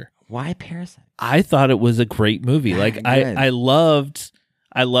Best Picture. Why Parasite? I thought it was a great movie. Like Good. I loved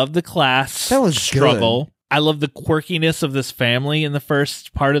the class That was struggle. I love the quirkiness of this family in the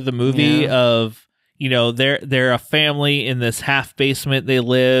first part of the movie. Of they're a family in this half basement they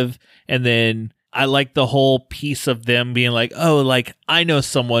live, and then I like the whole piece of them being like, oh, like I know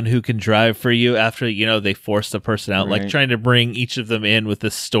someone who can drive for you after they force the person out, Right. like trying to bring each of them in with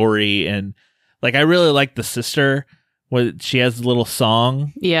this story. And like I really like the sister. What she has a little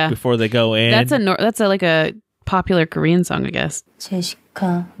song before they go in. That's like a popular Korean song, I guess.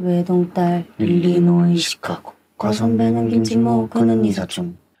 제시카 외동딸 일리노이 시카고 과선배는 김치모 그는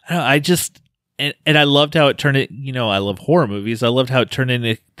이사촌. I just and I loved how it turned it. I love horror movies. I loved how it turned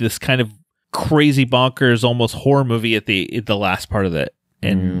into this kind of crazy bonkers, almost horror movie at the last part of it.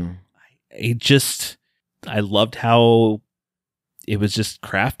 And I loved how it was just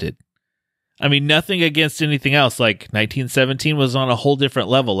crafted. I mean, nothing against anything else. Like 1917 was on a whole different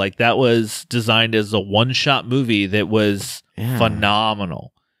level. Like that was designed as a one-shot movie that was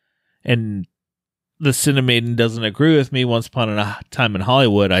phenomenal. And The Cinemaiden doesn't agree with me. Once Upon a Time in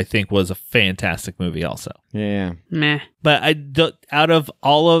Hollywood, I think, was a fantastic movie also. Yeah. Meh. But out of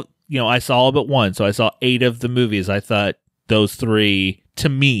all of, I saw all but one. So I saw 8 of the movies. I thought those 3, to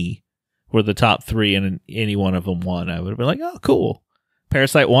me, were the top 3, and any one of them won. I would have been like, oh, cool.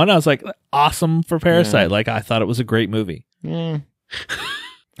 Parasite won. I was like, awesome for Parasite. Yeah. Like, I thought it was a great movie. Yeah.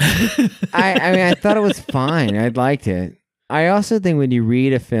 I mean, I thought it was fine. I liked it. I also think when you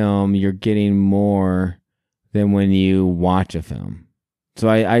read a film, you're getting more than when you watch a film. So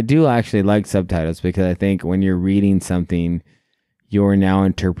I do actually like subtitles because I think when you're reading something, you're now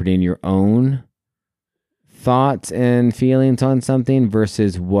interpreting your own thoughts and feelings on something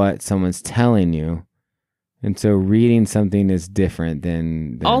versus what someone's telling you. And so reading something is different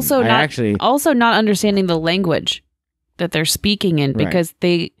than Also, I not actually also not understanding the language that they're speaking in, Right. because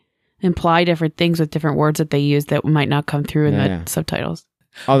they imply different things with different words that they use that might not come through in the subtitles.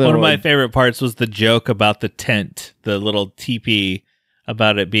 although One of my favorite parts was the joke about the tent, the little teepee,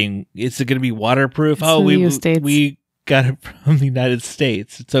 about it being, is it going to be waterproof? It's in the United States. we got it from the United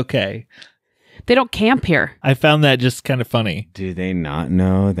States. It's okay. They don't camp here. I found that just kind of funny. do they not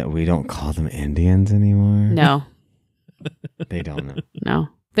know that we don't call them Indians anymore? No, They don't know. no.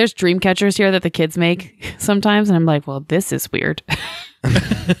 There's dream catchers here that the kids make sometimes, and I'm like, well, this is weird.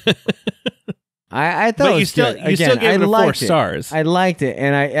 I thought But it you was still good. you still Again, gave I it a 4 liked it. stars. I liked it,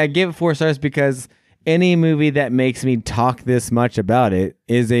 and I gave it 4 stars because any movie that makes me talk this much about it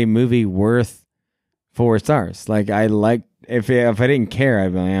is a movie worth 4 stars. Like I like if I didn't care,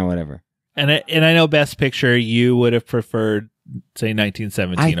 I'd be like, yeah, whatever. And I know Best Picture, you would have preferred, say,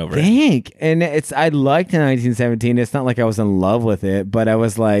 1917 over it. I think, and I liked 1917. It's not like I was in love with it, but I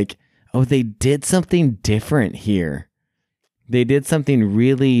was like, oh, they did something different here. They did something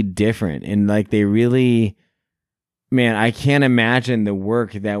really different, and like they really, man, I can't imagine the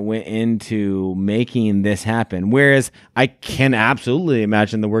work that went into making this happen. Whereas I can absolutely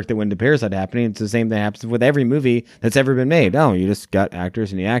imagine the work that went into Parasite happening. It's the same thing that happens with every movie that's ever been made. Oh, you just got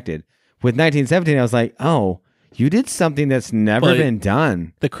actors and you acted. With 1917, I was like, oh, you did something that's never been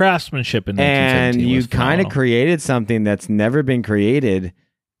done. The craftsmanship in And 1917 you was kind of phenomenal. created something that's never been created.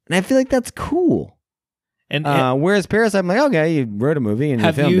 And I feel like that's cool. And Whereas Parasite, I'm like, okay, you wrote a movie and you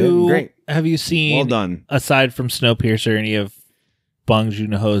have filmed it. Great. Have you seen, Well done. aside from Snowpiercer, any of Bong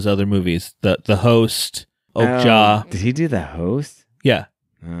Joon-ho's other movies? The Host, Okja. Did he do The Host? Yeah.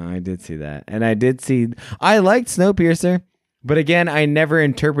 I did see that. And I liked Snowpiercer, but again, I never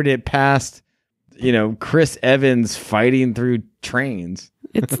interpreted it past, Chris Evans fighting through trains.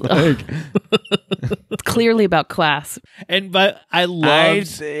 It's Like, it's clearly about class. But I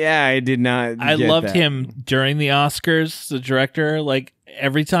loved I did not. I get loved that. him during the Oscars, the director. Like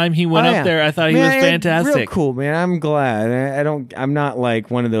every time he went Oh, up yeah. there, I thought he Man, was it's fantastic. Real cool, man. I'm glad. I'm not like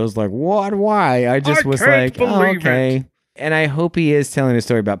one of those like, what, why? I just was like, oh, okay. And I hope he is telling a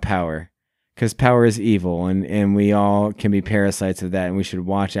story about power, because power is evil, and we all can be parasites of that, and we should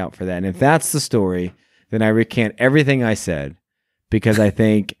watch out for that. And if that's the story, then I recant everything I said, because I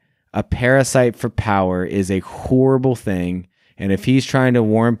think a parasite for power is a horrible thing. And if he's trying to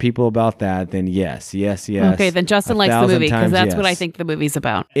warn people about that, then yes. Okay, then Justin likes the 1,000 movie, because times that's what I yes. think the movie's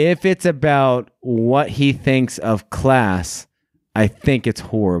about. If it's about what he thinks of class, I think it's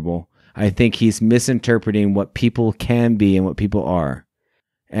horrible. I think he's misinterpreting what people can be and what people are.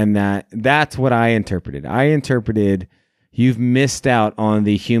 And that's what I interpreted. I interpreted you've missed out on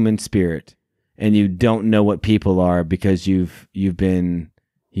the human spirit, and you don't know what people are because you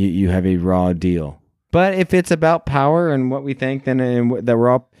have a raw deal. But if it's about power and what we think, then that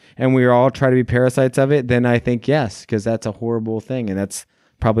we're all try to be parasites of it, then I think yes, because that's a horrible thing, and that's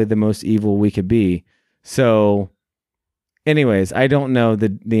probably the most evil we could be. So, anyways, I don't know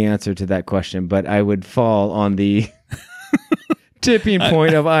the answer to that question, but I would fall on the tipping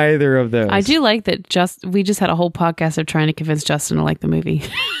point of either of those. I do like that we just had a whole podcast of trying to convince Justin to like the movie.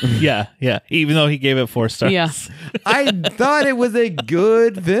 Yeah. Even though he gave it 4 stars. Yeah. I thought it was a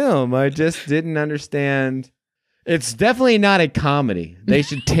good film. I just didn't understand. It's definitely not a comedy. They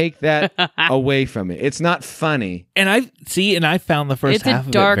should take that away from it. It's not funny. And I found the first It's half a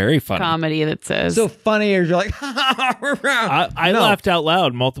of dark it very funny. comedy that says So funny, or you're like, I No. laughed out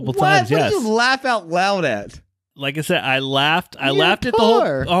loud multiple What? times. What Yes. did you laugh out loud at? Like I said, I laughed. I You're laughed at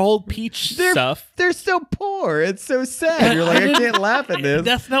poor. the whole peach stuff. They're so poor. It's so sad. You're like, I can't laugh at this.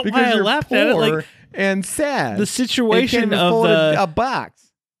 That's not because why I you're laughed at it. poor Like and sad. the situation and can't of afford the a box.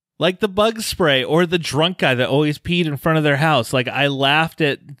 like the bug spray or the drunk guy that always peed in front of their house. Like I laughed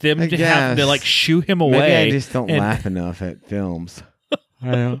at them I to having to guess. like shoo him away. Maybe I just don't And laugh enough at films.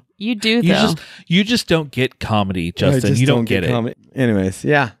 I don't. you do though. You just don't get comedy, Justin. You don't get it. comedy. Anyways,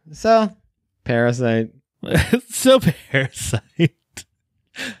 yeah. So, Parasite. So Parasite.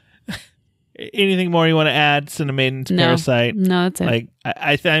 Anything more you want to add, Cinemaiden to No. Parasite? No, that's it. Like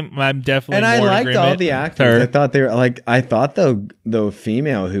I think I'm definitely And I more in liked all agreement the with actors. her. I thought they were like. I thought the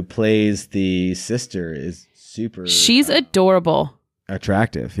female who plays the sister is super. She's adorable.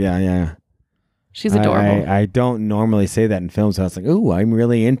 attractive. Yeah. She's adorable. I don't normally say that in films. So I was like, ooh, I'm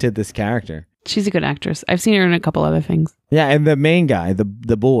really into this character. She's a good actress. I've seen her in a couple other things. Yeah, and the main guy, the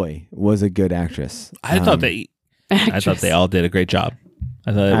boy, was a good actress. I thought they all did a great job.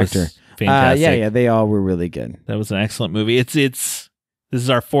 I thought it Actor. was fantastic. Yeah, they all were really good. That was an excellent movie. This is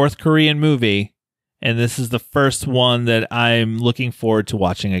our 4th Korean movie, and this is the first one that I'm looking forward to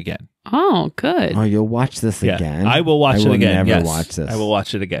watching again. Oh, good. Oh, you'll watch this Yeah, again? I will watch it again. Never Yes, watch this. I will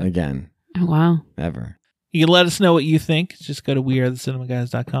watch it again. Again. Oh, wow. Ever. You can let us know what you think. Just go to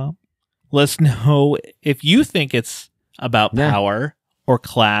wearethecinemaguys.com. Let us know if you think it's about power or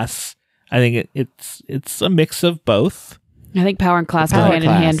class. I think it's a mix of both. I think power and class go Power hand in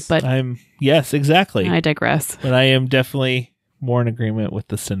class. hand, but Yes, exactly. I digress. But I am definitely more in agreement with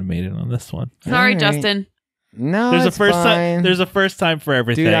the Cinemaiden on this one. Sorry, All right. Justin. No, There's a it's first fine. time. There's a first time for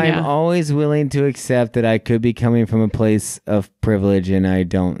everything. Dude, I'm Yeah. always willing to accept that I could be coming from a place of privilege and I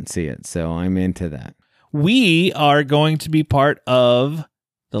don't see it. So I'm into that. We are going to be part of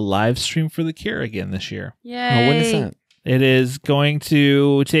the live stream for The Cure again this year. Yay. Oh, when is that? It is going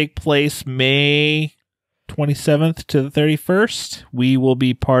to take place May 27th to the 31st. We will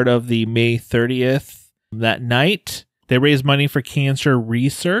be part of the May 30th that night. They raise money for cancer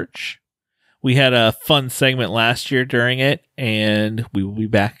research. We had a fun segment last year during it, and we will be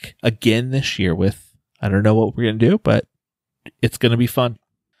back again this year with, I don't know what we're going to do, but it's going to be fun.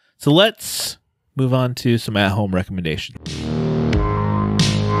 So let's move on to some at-home recommendations.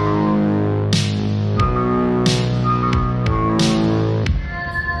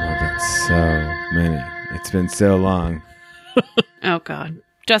 I got so many. It's been so long. Oh, God.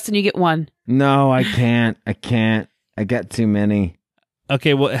 Justin, you get one. No, I can't. I got too many.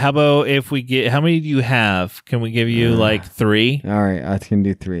 Okay, well, how about if we get, how many do you have? Can we give you like 3? All right, I can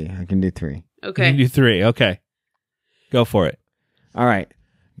do 3. I can do 3. You can Okay. do 3. Okay. Go for it. All right.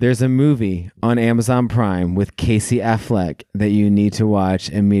 There's a movie on Amazon Prime with Casey Affleck that you need to watch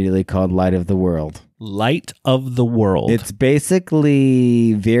immediately called Light of the World. Light of the World. It's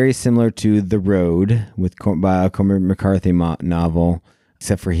basically very similar to The Road by a Cormac McCarthy novel,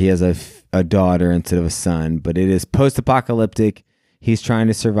 except for he has a daughter instead of a son. But it is post-apocalyptic. He's trying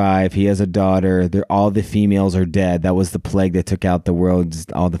to survive. He has a daughter. All the females are dead. That was the plague that took out the world.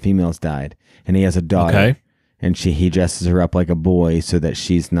 All the females died. And he has a daughter. Okay. And he dresses her up like a boy so that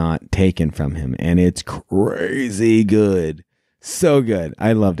she's not taken from him. And it's crazy good. So good.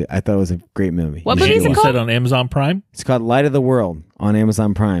 I loved it. I thought it was a great movie. What You movie should is it You watch said on Amazon Prime? It's called Light of the World on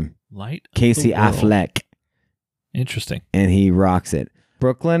Amazon Prime. Light of Casey the World. Affleck. Interesting. And he rocks it.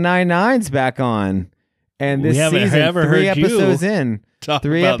 Brooklyn Nine-Nine's back on. And this We haven't season, ever 3 heard you episodes in. Talk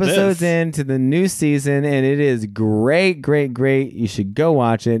 3 about episodes this. into the new season, and it is great, great, great. You should go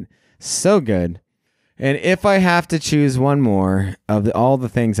watch it. So good. And if I have to choose one more of all the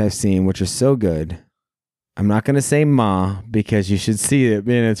things I've seen, which are so good, I'm not going to say Ma because you should see it,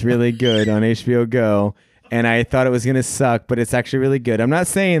 man. It's really good on HBO Go. And I thought it was going to suck, but it's actually really good. I'm not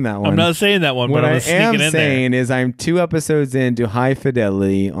saying that one. I'm not saying that one, What but I'm I sneaking am in saying is I'm 2 episodes into High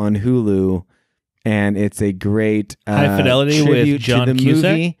Fidelity on Hulu, and it's a great High Fidelity with tribute John to the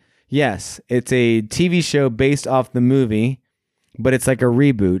Cusack? movie. Yes, it's a TV show based off the movie, but it's like a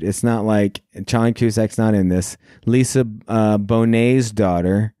reboot. It's not like John Cusack's not in this. Lisa Bonet's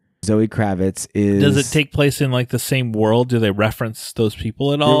daughter, Zoe Kravitz, is. Does it take place in like the same world? Do they reference those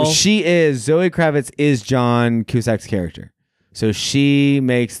people at all? Zoe Kravitz is John Cusack's character. So she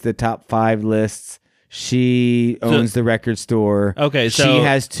makes the top 5 lists. She owns the record store. Okay, so she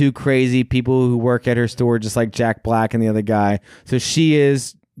has 2 crazy people who work at her store, just like Jack Black and the other guy. So she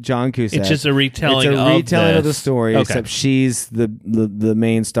is John Cusack. it's just a retelling. It's a retelling of the this. story, Okay. except she's the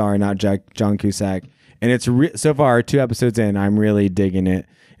main star, not John Cusack. And it's so far 2 episodes in, I'm really digging it.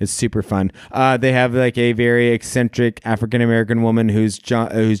 It's super fun. They have like a very eccentric African American woman who's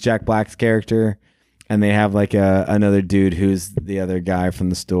Jack Black's character, and they have like another dude who's the other guy from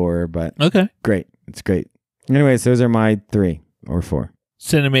the store. But Okay. great, it's great. Anyways, those are my 3 or 4.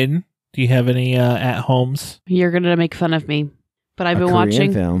 Cinemaiden, do you have any at-homes? You're going to make fun of me. But I've A been Korean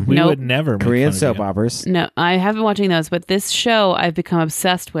watching. film. We Nope. would never make Korean fun of soap you. operas. No, I haven't been watching those, but this show I've become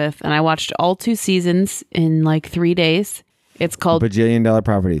obsessed with, and I watched all 2 seasons in like 3 days. It's called $1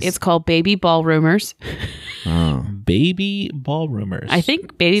 properties. It's called Baby Ballroomers. Oh. Baby Ballroomers. I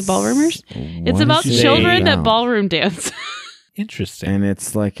think Baby Ballroomers. It's What about is it children that about? ballroom dance. Interesting. And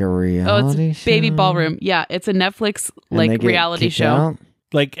it's like a Oh, reality it's show. Baby Ballroom. Yeah, it's a Netflix And they like get reality kicked show. out,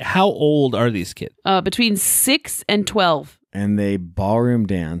 Like, how old are these kids? Between 6 and 12. and they ballroom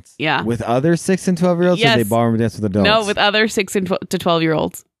dance. Yeah. With other 6 and 12-year-olds, or Yes. they ballroom dance with adults? No, with other 6 and to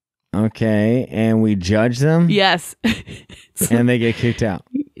 12-year-olds. Okay, and we judge them, Yes. and they get kicked out,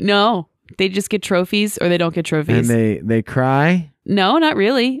 No, they just get trophies or they don't get and trophies. they cry. No, not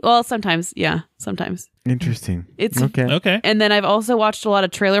really. Well, sometimes. Yeah, sometimes. Interesting. It's Okay. Okay. And then I've also watched a lot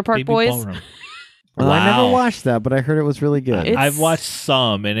of Trailer Park Baby Boys. Ballroom. Well, I never Wow. watched that, but I heard it was really good. It's- I've watched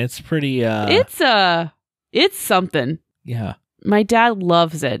some, and it's pretty. It's something. Yeah. My dad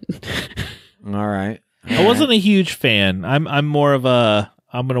loves it. All right. I wasn't a huge fan. I'm more of a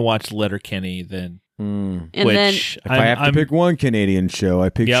I'm going to watch Letterkenny then. Mm. And which If I have to pick one Canadian show, I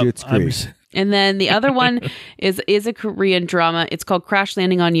pick Schitt's Creek. And then the other one is a Korean drama. It's called Crash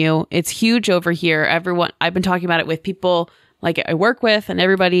Landing on You. It's huge over here. I've been talking about it with people like I work with and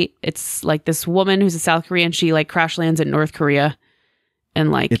everybody. It's like this woman who's a South Korean. She like crash lands in North Korea,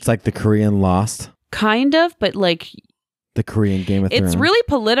 and like It's like the Korean Lost, kind of, but like the Korean Game of Thrones. it's really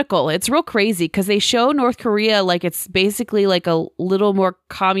political. It's real crazy because they show North Korea like it's basically like a little more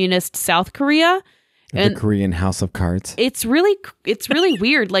communist South Korea. And the Korean House of Cards. It's really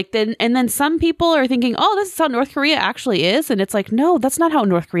weird. Like then some people are thinking, oh, this is how North Korea actually is, and it's like, no, that's not how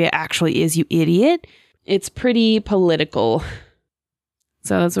North Korea actually is, you idiot. It's pretty political.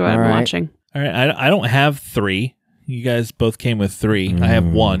 So that's what I'm watching. All right, I don't have 3. You guys both came with 3. I have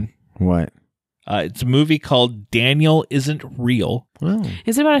 1. What? It's a movie called Daniel Isn't Real. Oh.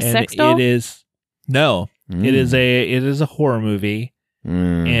 Is it about a sex doll? It is. No, it is a horror movie.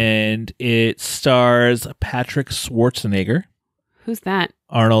 And it stars Patrick Schwarzenegger. Who's that?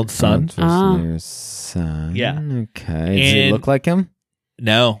 Arnold's son. Arnold son. Yeah. Okay. Does he look like him?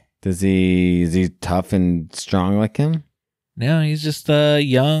 No. Is he tough and strong like him? No, he's just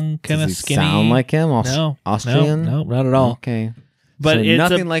young, kind of skinny. Sound like him? No. Austrian? No, not at all. Okay. But so it's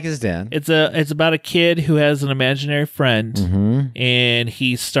nothing like his dad. It's about a kid who has an imaginary friend, and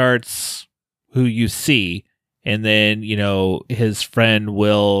he starts who you see. And then, his friend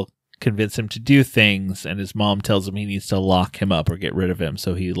will convince him to do things, and his mom tells him he needs to lock him up or get rid of him,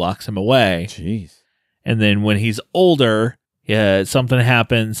 so he locks him away. Jeez. And then when he's older, something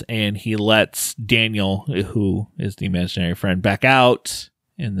happens, and he lets Daniel, who is the imaginary friend, back out,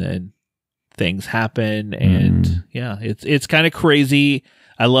 and then things happen, and it's kind of crazy.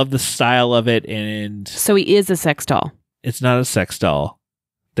 I love the style of it, and so he is a sex doll. It's not a sex doll.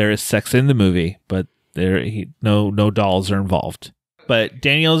 There is sex in the movie, but no dolls are involved. But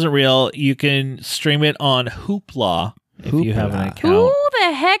Daniel Isn't Real. You can stream it on Hoopla if you have an account. Who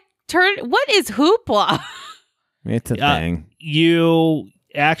the heck what is Hoopla? It's a thing. You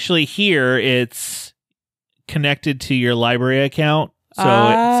actually hear it's connected to your library account. So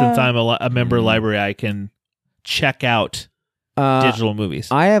since I'm a member library, I can check out digital movies.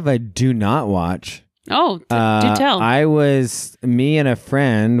 I have a do not watch. Oh, do tell. Me and a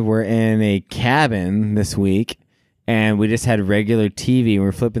friend were in a cabin this week, and we just had regular TV, and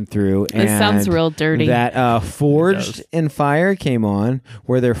we're flipping through. It sounds real dirty. That Forged in Fire came on,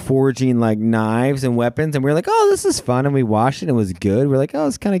 where they're forging like knives and weapons, and we were like, oh, this is fun, and we watched it, and it was good. We're like, oh,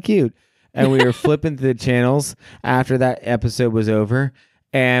 it's kind of cute. And we were flipping through the channels after that episode was over,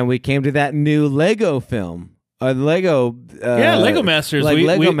 and we came to that new Lego film. Lego Masters. Like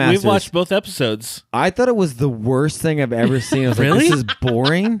Lego Masters. We've watched both episodes. I thought it was the worst thing I've ever seen. I was Really? like, this is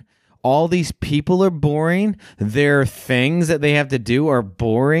boring. All these people are boring. Their things that they have to do are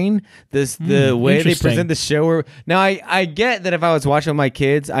boring. The way they present the show. Now, I get that if I was watching with my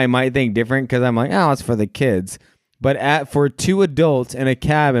kids, I might think different because I'm like, oh, it's for the kids. But for 2 adults in a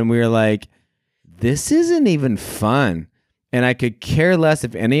cabin, we were like, this isn't even fun. And I could care less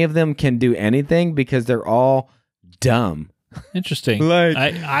if any of them can do anything because they're all dumb. Interesting. Like,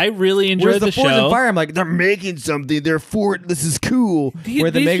 I really enjoyed the show. Forged in Fire, I'm like, they're making something. This is cool.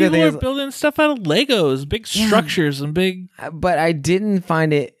 These people are building stuff out of Legos, big structures and big. But I didn't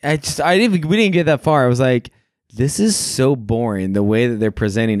find it. We didn't get that far. I was like, this is so boring. The way that they're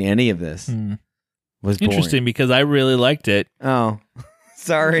presenting any of this was boring. Interesting because I really liked it. Oh.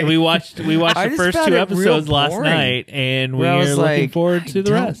 Sorry. And we watched the first 2 episodes last night, and we're looking forward to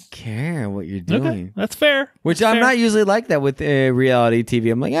the rest. I don't care what you're doing. Okay, that's fair. I'm not usually like that with reality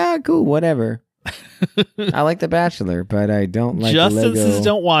TV. I'm like, cool, whatever. I like The Bachelor, but I don't like Justin Lego. says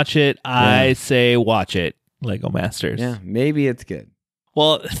don't watch it. I say watch it. Lego Masters. Yeah, maybe it's good.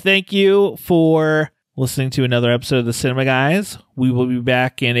 Well, thank you for listening to another episode of the Cinema Guys. We will be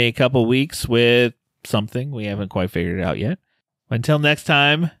back in a couple weeks with something. We haven't quite figured it out yet. Until next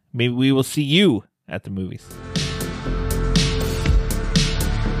time, maybe we will see you at the movies.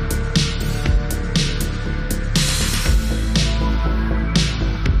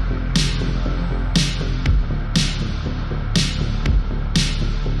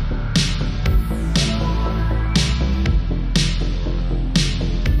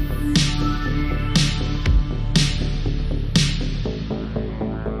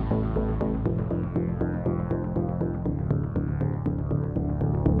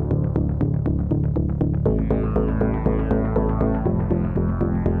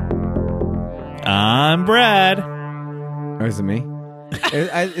 I'm Brad. Or is it me?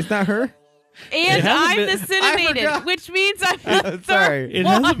 It's not her? And hasn't I'm been- the cinemated, forgot. which means I'm the Sorry. third It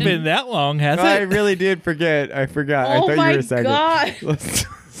one. hasn't been that long, has I it? really did forget. I forgot. I Oh thought my you were second. God.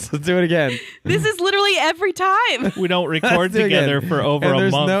 Let's do it again. This is literally every time. We don't record Let's do it again. together for over And a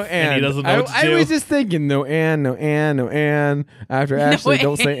there's month, no and he doesn't know what to I do. was just thinking, no and, no and, no and. After Ashley,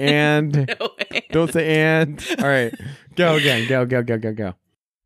 don't say and. No way. Don't say and. All right. Go again. Go.